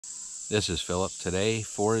This is Philip. Today,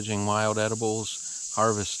 foraging wild edibles,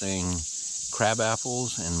 harvesting crab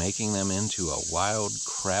apples, and making them into a wild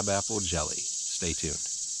crabapple jelly. Stay tuned.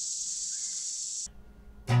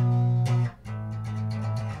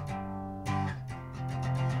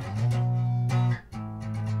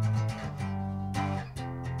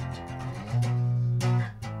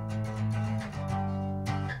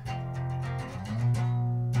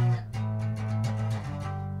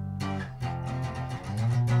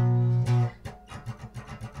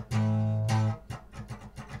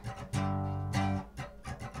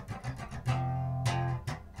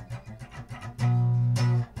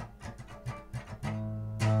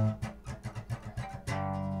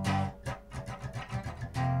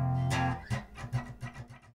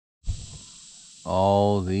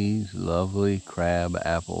 All these lovely crab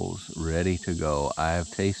apples ready to go. I have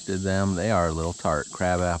tasted them. They are a little tart.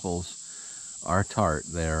 Crab apples are tart.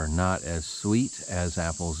 They're not as sweet as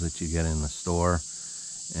apples that you get in the store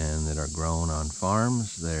and that are grown on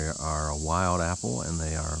farms. They are a wild apple and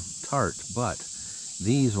they are tart, but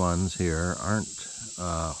these ones here aren't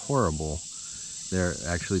horrible. They're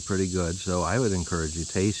actually pretty good. So I would encourage you,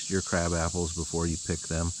 taste your crab apples before you pick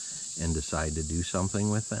them and decide to do something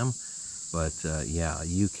with them. But yeah,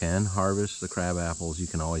 you can harvest the crab apples. You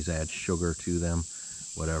can always add sugar to them,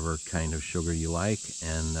 whatever kind of sugar you like,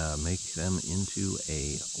 and make them into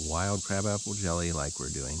a wild crabapple jelly like we're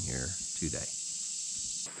doing here today.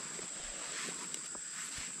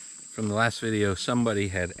 From the last video, somebody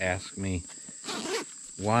had asked me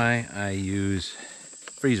why I use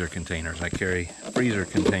freezer containers. I carry freezer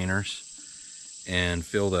containers and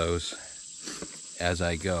fill those as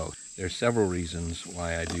I go. There's several reasons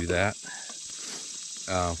why I do that.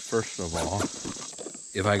 First of all,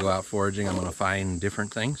 if I go out foraging, I'm going to find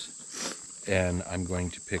different things and I'm going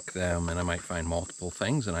to pick them, and I might find multiple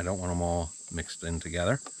things and I don't want them all mixed in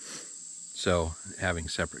together. So having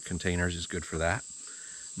separate containers is good for that.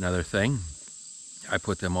 Another thing, I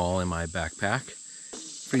put them all in my backpack.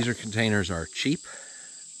 Freezer containers are cheap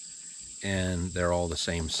and they're all the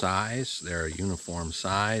same size. They're a uniform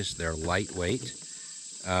size. They're lightweight.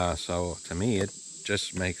 So to me, it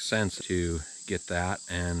just makes sense to get that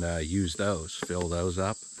and use those, fill those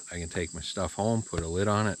up. I can take my stuff home, put a lid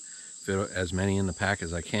on it, fit as many in the pack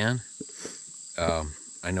as I can.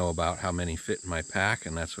 I know about how many fit in my pack,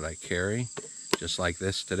 and that's what I carry. Just like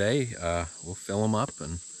this today, we'll fill them up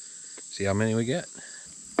and see how many we get.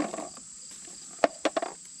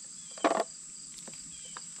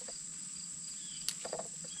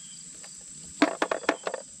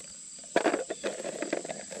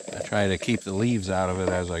 Try to keep the leaves out of it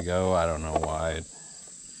as I go. I don't know why. It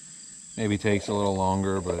maybe takes a little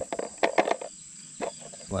longer, but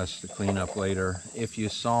less to clean up later. If you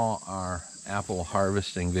saw our apple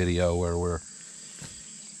harvesting video where we're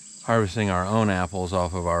harvesting our own apples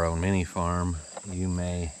off of our own mini farm, you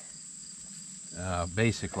may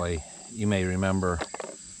you may remember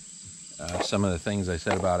some of the things I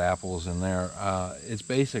said about apples in there.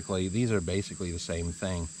 These are basically the same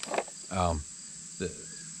thing.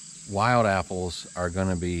 Wild apples are going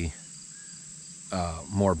to be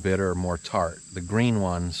more bitter, more tart. The green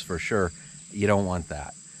ones, for sure, you don't want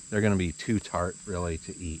that. They're going to be too tart, really,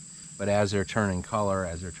 to eat. But as they're turning color,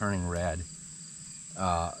 as they're turning red,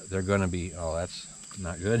 they're going to be, oh, that's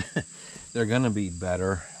not good. They're going to be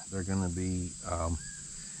better. They're going to be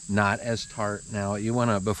not as tart. Now, you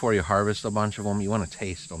want to, before you harvest a bunch of them, you want to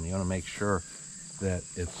taste them. You want to make sure that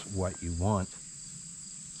it's what you want.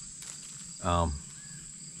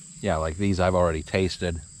 Yeah, like these I've already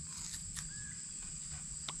tasted.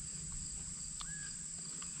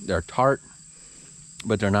 They're tart,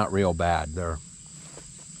 but they're not real bad. There's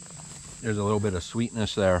a little bit of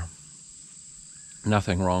sweetness there.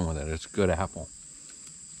 Nothing wrong with it. It's a good apple.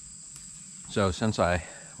 So since I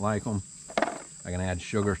like them, I can add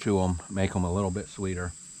sugar to them, make them a little bit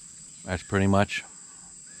sweeter. That's pretty much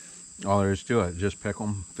all there is to it. Just pick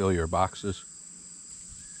them, fill your boxes.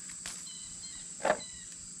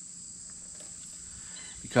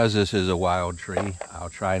 Because this is a wild tree, I'll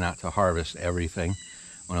try not to harvest everything.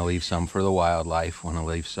 I want to leave some for the wildlife. I want to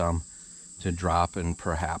leave some to drop and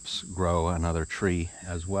perhaps grow another tree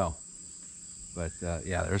as well. But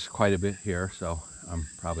yeah, there's quite a bit here, so I'm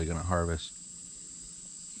probably going to harvest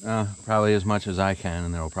probably as much as I can,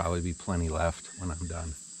 and there will probably be plenty left when I'm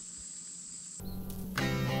done.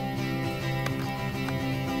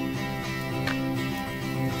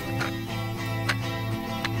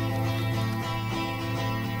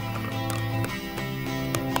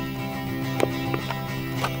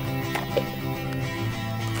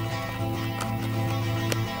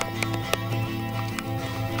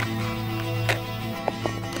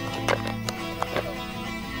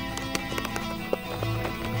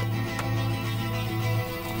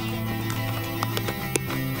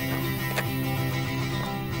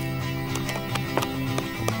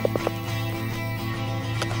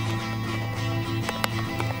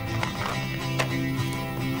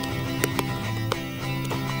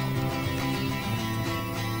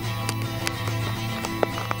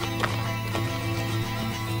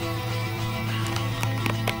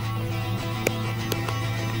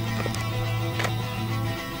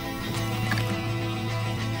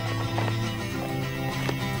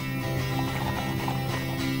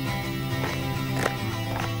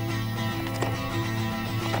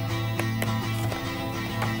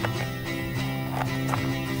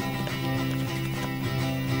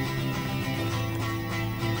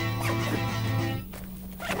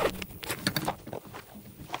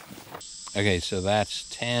 Okay, so that's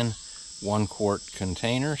 10 1-quart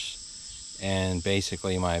containers, and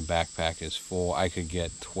basically my backpack is full. I could get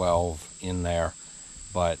 12 in there,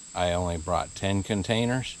 but I only brought 10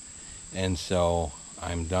 containers, and so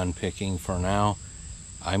I'm done picking for now.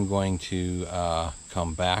 I'm going to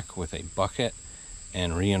come back with a bucket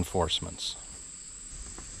and reinforcements.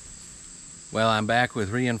 Well, I'm back with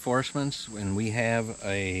reinforcements, and we have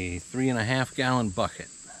a 3.5 gallon bucket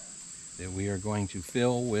that we are going to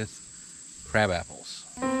fill with crab apples.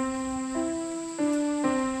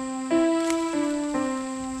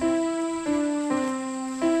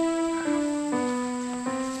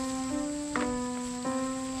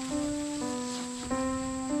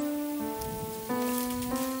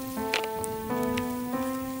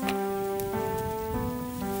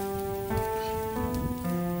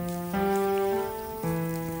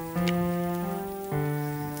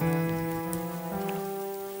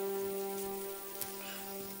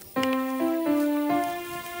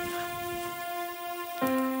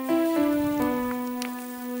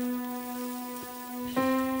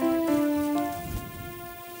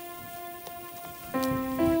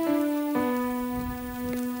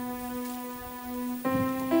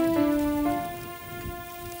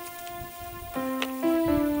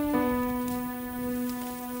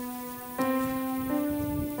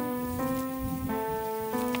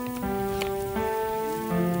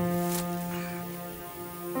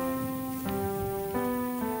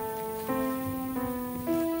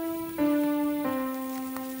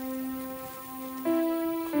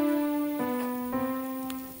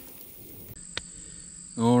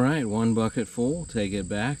 All right, 1 bucket full. Take it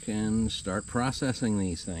back and start processing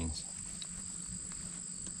these things.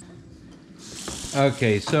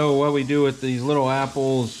 Okay, so what we do with these little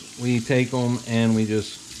apples, we take them and we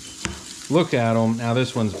just look at them. Now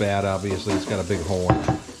this one's bad, obviously, it's got a big hole in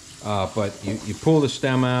it. But you pull the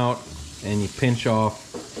stem out and you pinch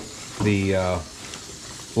off the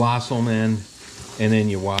blossom end, and then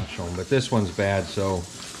you wash them. But this one's bad, so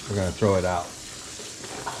we're gonna throw it out.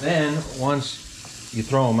 Then once you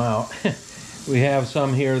throw them out, we have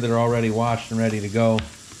some here that are already washed and ready to go.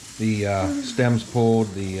 The stem's pulled,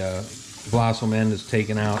 the blossom end is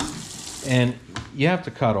taken out, and you have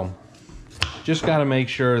to cut them. Just got to make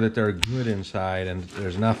sure that they're good inside and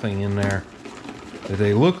there's nothing in there, that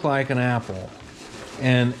they look like an apple.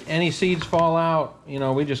 And any seeds fall out, you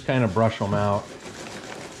know, we just kind of brush them out.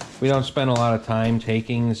 We don't spend a lot of time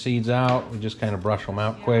taking the seeds out. We just kind of brush them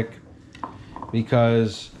out quick,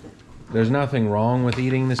 because there's nothing wrong with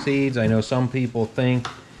eating the seeds. I know some people think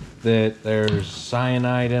that there's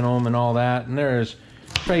cyanide in them and all that, and there's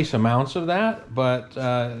trace amounts of that, but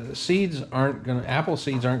seeds aren't gonna, apple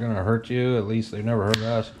seeds aren't gonna hurt you. At least they've never hurt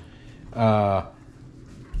us.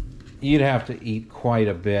 You'd have to eat quite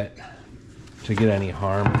a bit to get any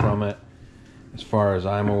harm from it, as far as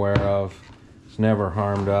I'm aware of. It's never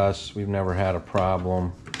harmed us. We've never had a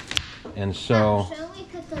problem. And so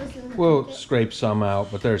we'll scrape some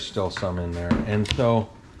out, but there's still some in there. And so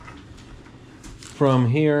from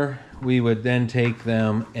here, we would then take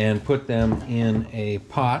them and put them in a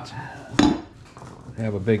pot.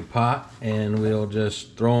 Have a big pot, and we'll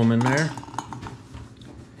just throw them in there.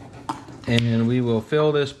 And we will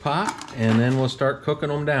fill this pot, and then we'll start cooking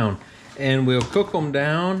them down. And we'll cook them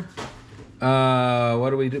down. What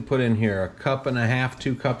do we put in here? 1.5 cups,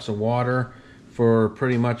 2 cups of water for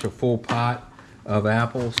pretty much a full pot of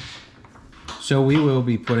apples. So we will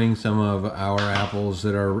be putting some of our apples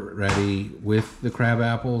that are ready with the crab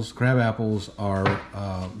apples. Crab apples are,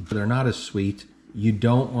 they're not as sweet. You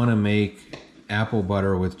don't want to make apple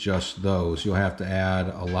butter with just those. You'll have to add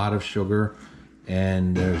a lot of sugar,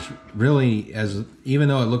 and there's really, even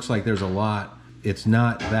though it looks like there's a lot, it's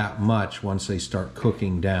not that much once they start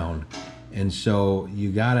cooking down. And so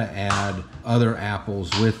you got to add other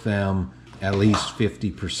apples with them, at least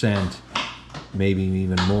 50%, maybe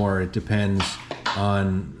even more. It depends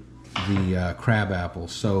on the crab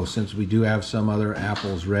apples. So since we do have some other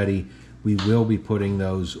apples ready, we will be putting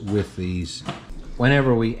those with these.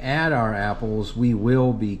 Whenever we add our apples, we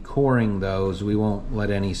will be coring those. We won't let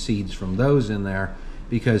any seeds from those in there,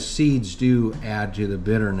 because seeds do add to the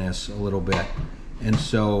bitterness a little bit. And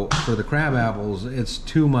so for the crab apples, it's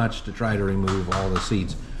too much to try to remove all the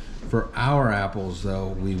seeds. For our apples, though,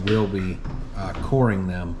 we will be coring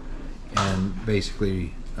them, and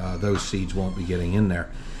basically those seeds won't be getting in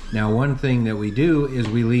there. Now, one thing that we do is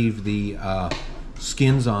we leave the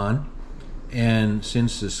skins on, and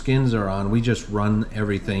since the skins are on, we just run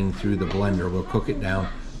everything through the blender. We'll cook it down,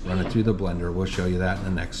 run it through the blender. We'll show you that in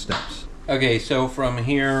the next steps. Okay, so from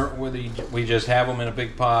here, we just have them in a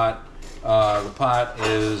big pot. The pot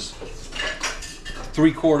is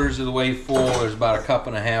 3/4 of the way full. There's about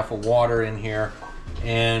 1.5 cups of water in here,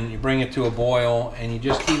 and you bring it to a boil, and you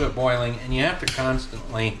just keep it boiling, and you have to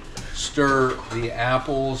constantly stir the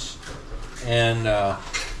apples and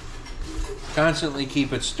constantly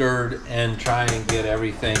keep it stirred and try and get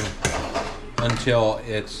everything until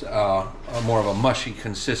it's more of a mushy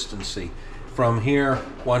consistency. From here,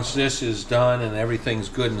 once this is done and everything's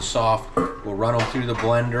good and soft, we'll run them through the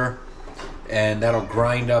blender, and that'll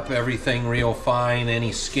grind up everything real fine.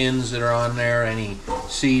 Any skins that are on there, any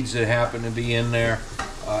seeds that happen to be in there,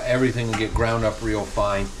 everything will get ground up real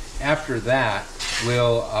fine. After that,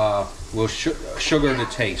 we'll sugar to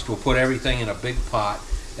taste. We'll put everything in a big pot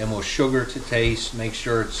and we'll sugar to taste, make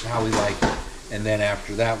sure it's how we like it. And then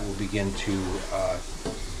after that, we'll begin to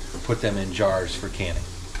put them in jars for canning.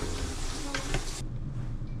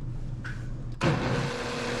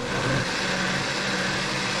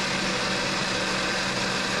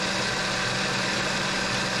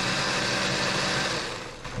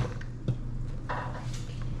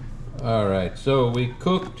 All right, so we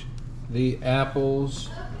cooked the apples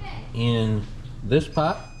in this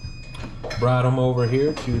pot, brought them over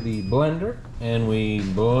here to the blender, and we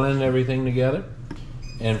blend everything together.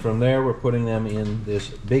 And from there, we're putting them in this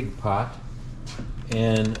big pot,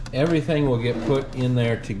 and everything will get put in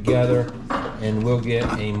there together, and we'll get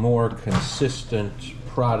a more consistent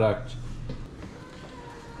product.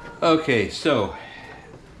 Okay, so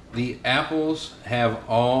the apples have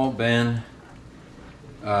all been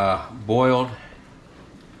boiled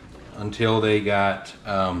until they got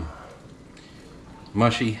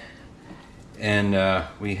mushy, and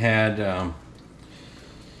we had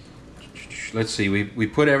let's see, we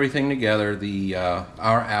put everything together, the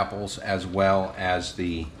our apples as well as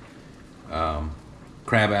the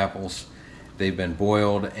crab apples. They've been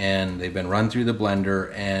boiled and they've been run through the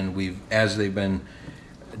blender, and as they've been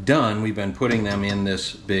done, we've been putting them in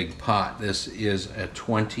this big pot. This is a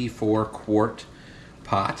 24-quart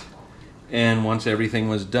pot, and once everything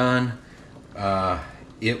was done,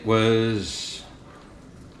 it was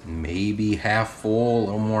maybe half full, a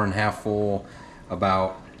little more than half full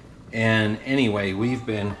about. And anyway, we've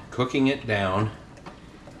been cooking it down,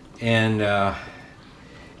 and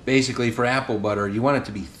basically for apple butter, you want it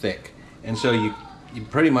to be thick, and so you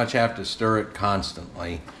pretty much have to stir it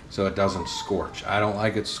constantly so it doesn't scorch. I don't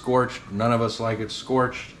like it scorched. None of us like it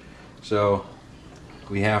scorched, so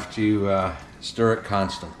we have to stir it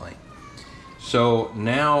constantly. So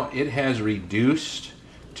now it has reduced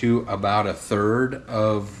to about 1/3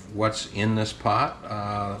 of what's in this pot.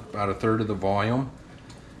 About 1/3 of the volume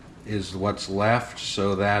is what's left,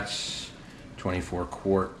 so that's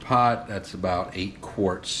 24-quart pot. That's about 8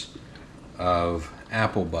 quarts of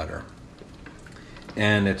apple butter,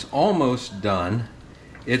 and it's almost done.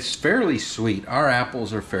 It's fairly sweet. Our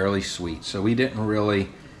apples are fairly sweet, so we didn't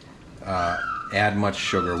really add much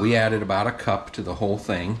sugar. We added about 1 cup to the whole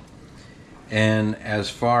thing. And as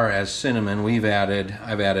far as cinnamon, I've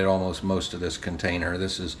added almost most of this container.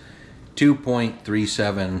 This is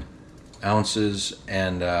 2.37 ounces,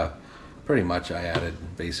 and pretty much I added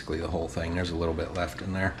basically the whole thing. There's a little bit left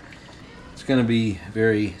in there. It's going to be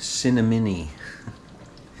very cinnamony.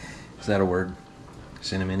 Is that a word?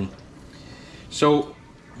 Cinnamony. So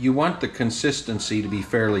you want the consistency to be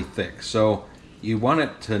fairly thick. So you want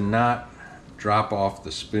it to not drop off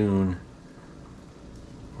the spoon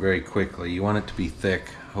very quickly. You want it to be thick.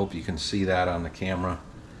 Hope you can see that on the camera,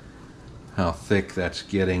 how thick that's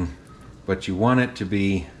getting. But you want it to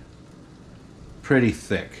be pretty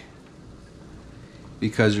thick,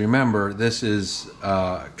 because remember, this is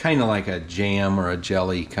kind of like a jam or a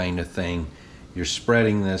jelly kind of thing. You're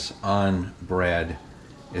spreading this on bread.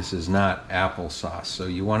 This is not applesauce, so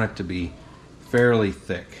you want it to be fairly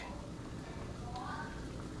thick,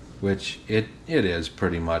 which it is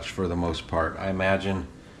pretty much for the most part. I imagine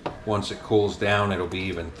once it cools down, it'll be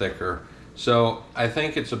even thicker. So I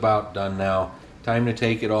think it's about done now. Time to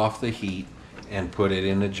take it off the heat and put it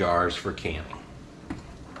in the jars for canning.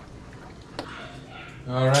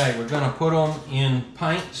 All right, we're gonna put them in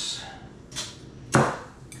pints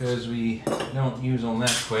because we don't use them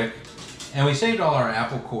that quick. And we saved all our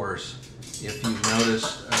apple cores. If you've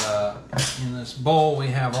noticed, in this bowl we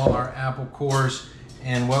have all our apple cores,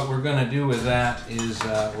 and what we're gonna do with that is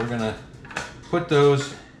we're gonna put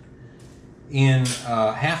those in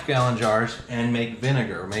 1/2-gallon jars and make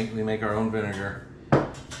vinegar. We make our own vinegar.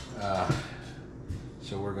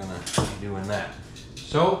 So we're gonna be doing that.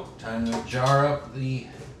 So, time to jar up the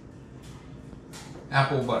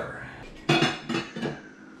apple butter.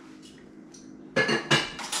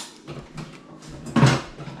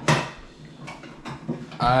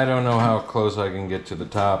 I don't know how close I can get to the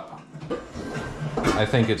top. I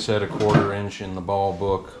think it said 1/4 inch in the ball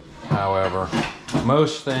book. However,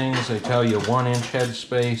 most things they tell you 1 inch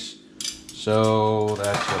headspace, so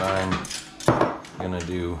that's what I'm gonna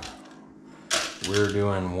do. We're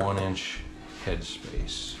doing 1 inch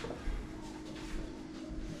headspace.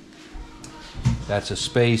 That's a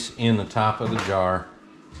space in the top of the jar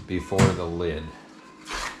before the lid.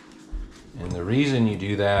 And the reason you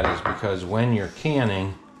do that is because when you're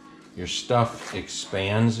canning, your stuff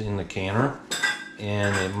expands in the canner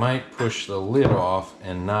and it might push the lid off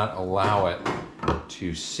and not allow it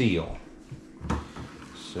to seal.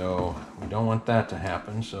 So we don't want that to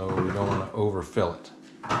happen, so we don't want to overfill it.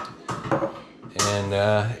 And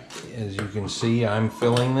as you can see, I'm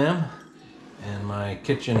filling them, and my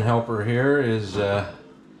kitchen helper here is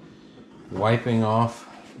wiping off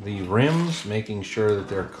the rims, making sure that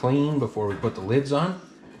they're clean before we put the lids on.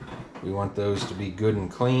 We want those to be good and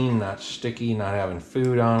clean, not sticky, not having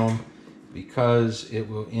food on them, because it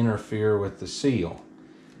will interfere with the seal.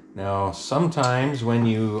 Now, sometimes when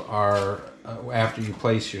you are, after you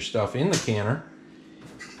place your stuff in the canner,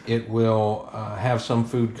 it will have some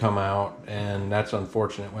food come out, and that's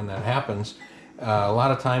unfortunate when that happens. A lot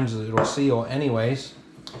of times it'll seal anyways,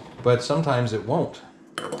 but sometimes it won't.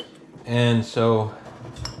 And so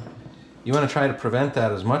you want to try to prevent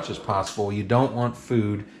that as much as possible. You don't want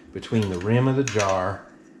food between the rim of the jar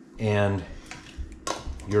and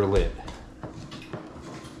your lid.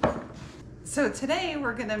 So today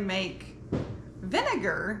we're gonna make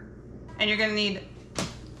vinegar, and you're gonna need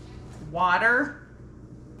water,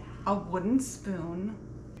 a wooden spoon,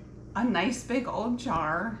 a nice big old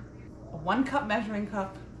jar, a 1 cup measuring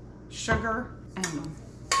cup, sugar, and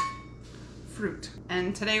fruit.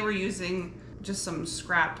 And today we're using just some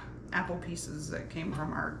scrap apple pieces that came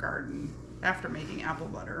from our garden after making apple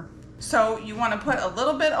butter. So you want to put a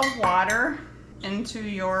little bit of water into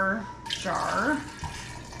your jar,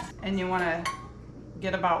 and you want to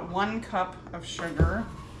get about 1 cup of sugar,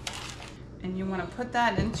 and you want to put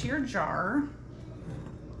that into your jar.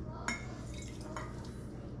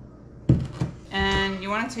 And you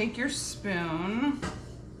want to take your spoon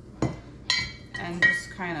and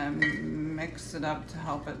just kind of mix it up to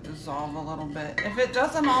help it dissolve a little bit. If it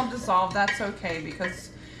doesn't all dissolve, that's okay, because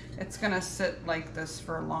it's gonna sit like this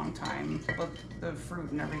for a long time with the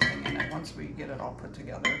fruit and everything in it once we get it all put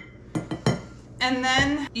together. And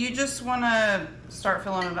then you just want to start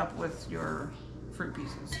filling it up with your fruit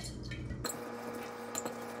pieces.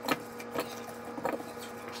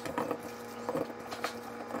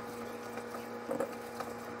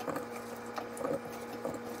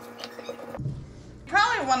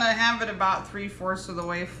 Probably want to have it about 3/4 of the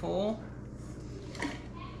way full.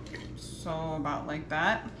 So about like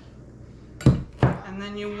that. And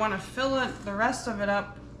then you want to fill it, the rest of it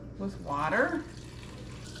up with water.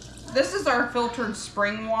 This is our filtered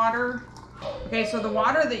spring water. Okay, so the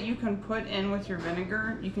water that you can put in with your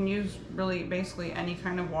vinegar, you can use really basically any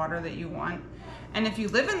kind of water that you want. And if you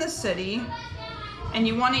live in the city and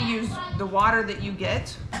you want to use the water that you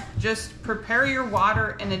get, just prepare your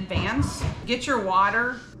water in advance. Get your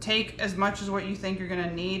water, take as much as what you think you're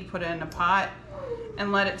gonna need, put it in a pot,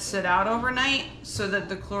 and let it sit out overnight so that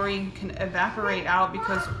the chlorine can evaporate out,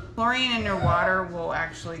 because chlorine in your water will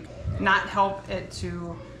actually not help it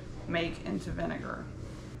to make into vinegar.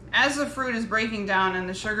 As the fruit is breaking down and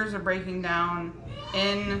the sugars are breaking down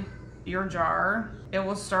in your jar, it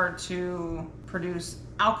will start to produce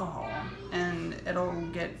alcohol and it'll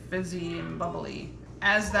get fizzy and bubbly.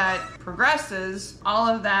 As that progresses, all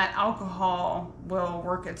of that alcohol will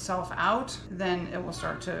work itself out, then it will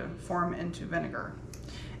start to form into vinegar.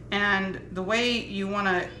 And the way you want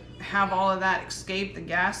to have all of that escape, the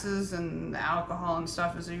gases and the alcohol and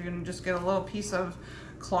stuff, is you're going to just get a little piece of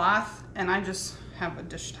cloth, and I just have a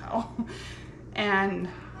dish towel, and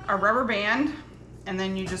a rubber band, and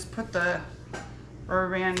then you just put the rubber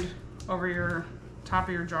band over your top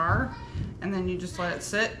of your jar, and then you just let it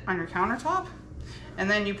sit on your countertop. And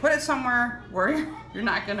then you put it somewhere where you're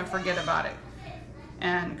not gonna forget about it.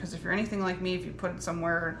 And because if you're anything like me, if you put it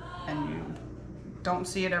somewhere and you don't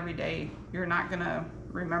see it every day, you're not gonna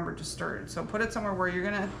remember to stir it. So put it somewhere where you're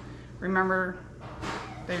gonna remember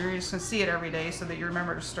that you're just gonna see it every day, so that you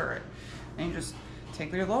remember to stir it. And you just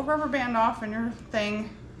take your little rubber band off and your thing,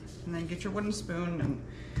 and then get your wooden spoon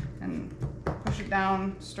and push it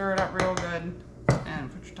down, stir it up real good,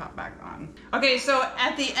 and put your top back on. Okay, so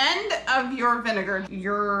at the end of your vinegar,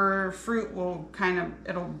 your fruit will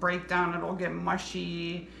it'll break down, it'll get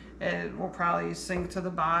mushy, it will probably sink to the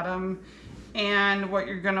bottom. And what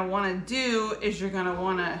you're gonna wanna do is you're gonna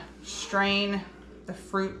wanna strain the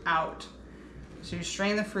fruit out. So you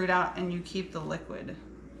strain the fruit out and you keep the liquid.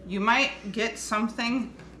 You might get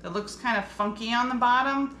something that looks kind of funky on the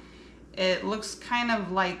bottom. It looks kind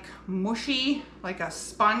of like mushy, like a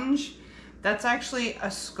sponge. That's actually a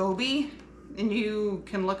SCOBY, and you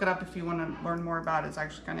can look it up if you want to learn more about it. It's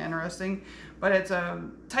actually kind of interesting. But it's a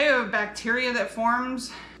type of bacteria that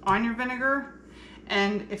forms on your vinegar.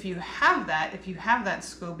 And if you have that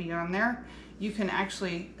SCOBY on there, you can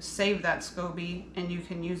actually save that SCOBY and you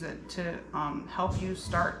can use it to help you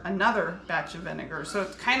start another batch of vinegar. So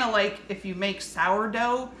it's kind of like if you make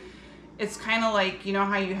sourdough, it's kind of like, you know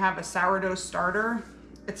how you have a sourdough starter?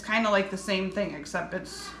 It's kind of like the same thing, except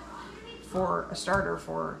it's for a starter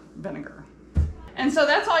for vinegar. And so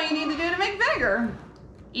that's all you need to do to make vinegar.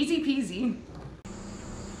 Easy peasy.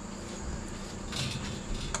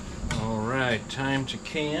 All right, time to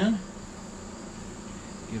can.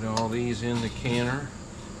 Get all these in the canner.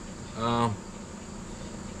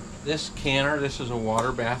 This canner, this is a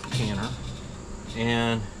water bath canner,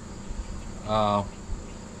 and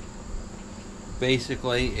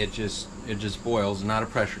basically it just boils. Not a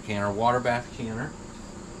pressure canner, water bath canner,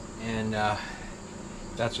 and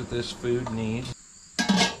that's what this food needs.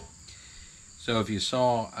 So if you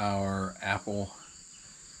saw our apple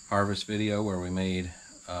harvest video where we made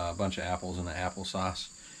a bunch of apples in the applesauce,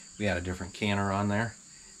 we had a different canner on there.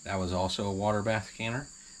 That was also a water bath canner.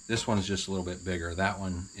 This one's just a little bit bigger. That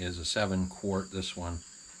one is a 7 quart. This one,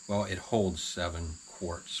 well, it holds 7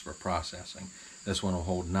 quarts for processing. This one will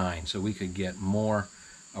hold 9. So we could get more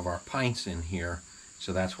of our pints in here.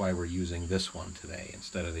 So that's why we're using this one today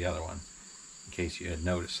instead of the other one, in case you had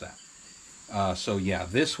noticed that. So yeah,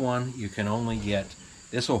 this one you can only get,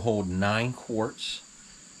 this will hold 9 quarts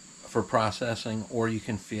for processing, or you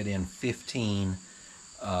can fit in 15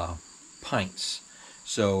 pints.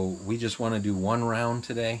 So we just want to do one round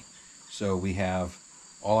today. So we have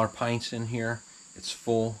all our pints in here. It's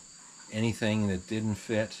full. Anything that didn't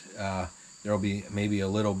fit, there'll be maybe a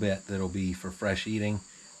little bit that'll be for fresh eating,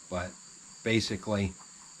 but basically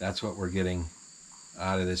that's what we're getting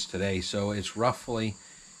out of this today. So it's roughly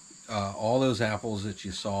all those apples that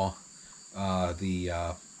you saw,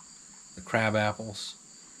 the crab apples,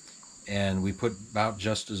 and we put about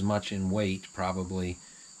just as much in weight probably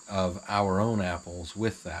of our own apples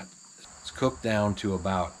with that. It's cooked down to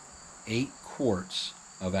about 8 quarts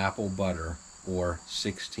of apple butter, or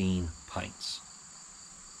 16 pints.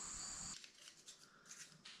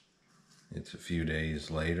 It's a few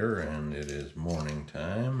days later and it is morning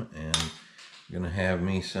time, and I'm gonna have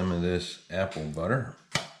me some of this apple butter.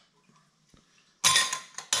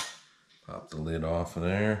 Pop the lid off of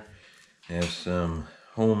there. Have some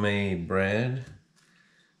homemade bread.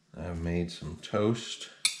 I've made some toast.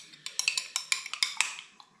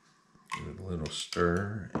 Give it a little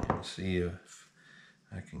stir and see if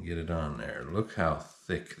I can get it on there. Look how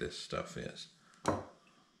thick this stuff is.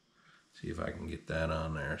 See if I can get that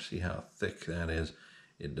on there. See how thick that is.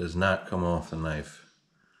 It does not come off the knife.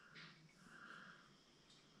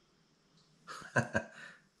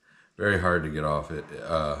 Very hard to get off it,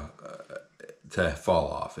 to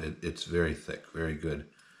fall off. It's very thick, very good.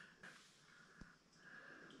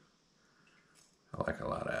 I like a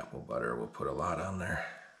lot of apple butter. We'll put a lot on there.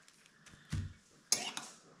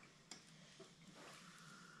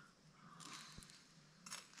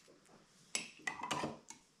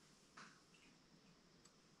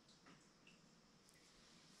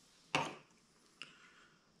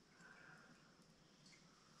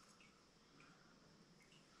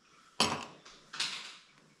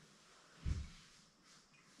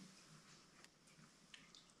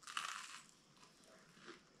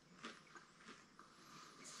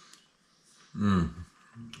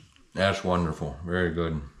 That's wonderful. Very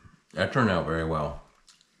good. That turned out very well.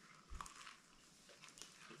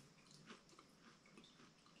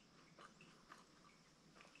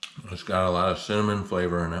 It's got a lot of cinnamon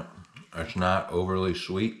flavor in it. It's not overly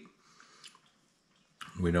sweet.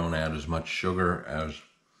 We don't add as much sugar as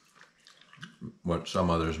what some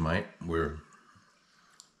others might. We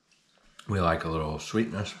like a little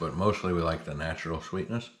sweetness, but mostly we like the natural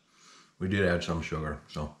sweetness. We did add some sugar,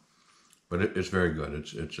 so. But it's very good.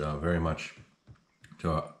 It's very much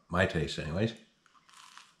to my taste anyways.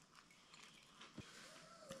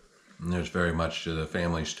 And there's very much to the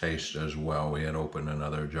family's taste as well. We had opened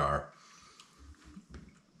another jar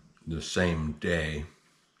the same day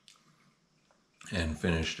and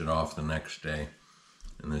finished it off the next day.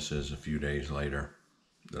 And this is a few days later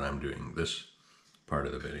that I'm doing this part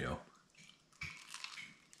of the video.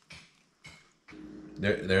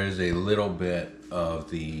 There is a little bit of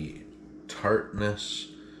the tartness,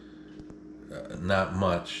 not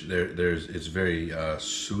much. It's very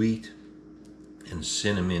sweet and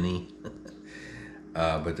cinnamony.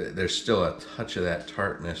 but there's still a touch of that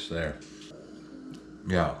tartness there.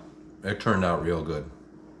 Yeah, it turned out real good.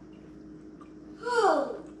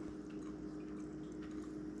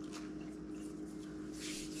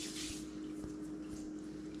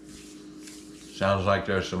 Sounds like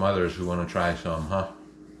there's some others who want to try some, huh?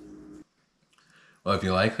 Well, if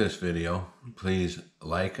you like this video, please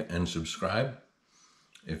like and subscribe.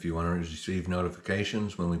 If you want to receive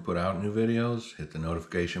notifications when we put out new videos, hit the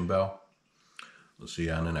notification bell. We'll see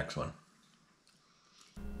you on the next one.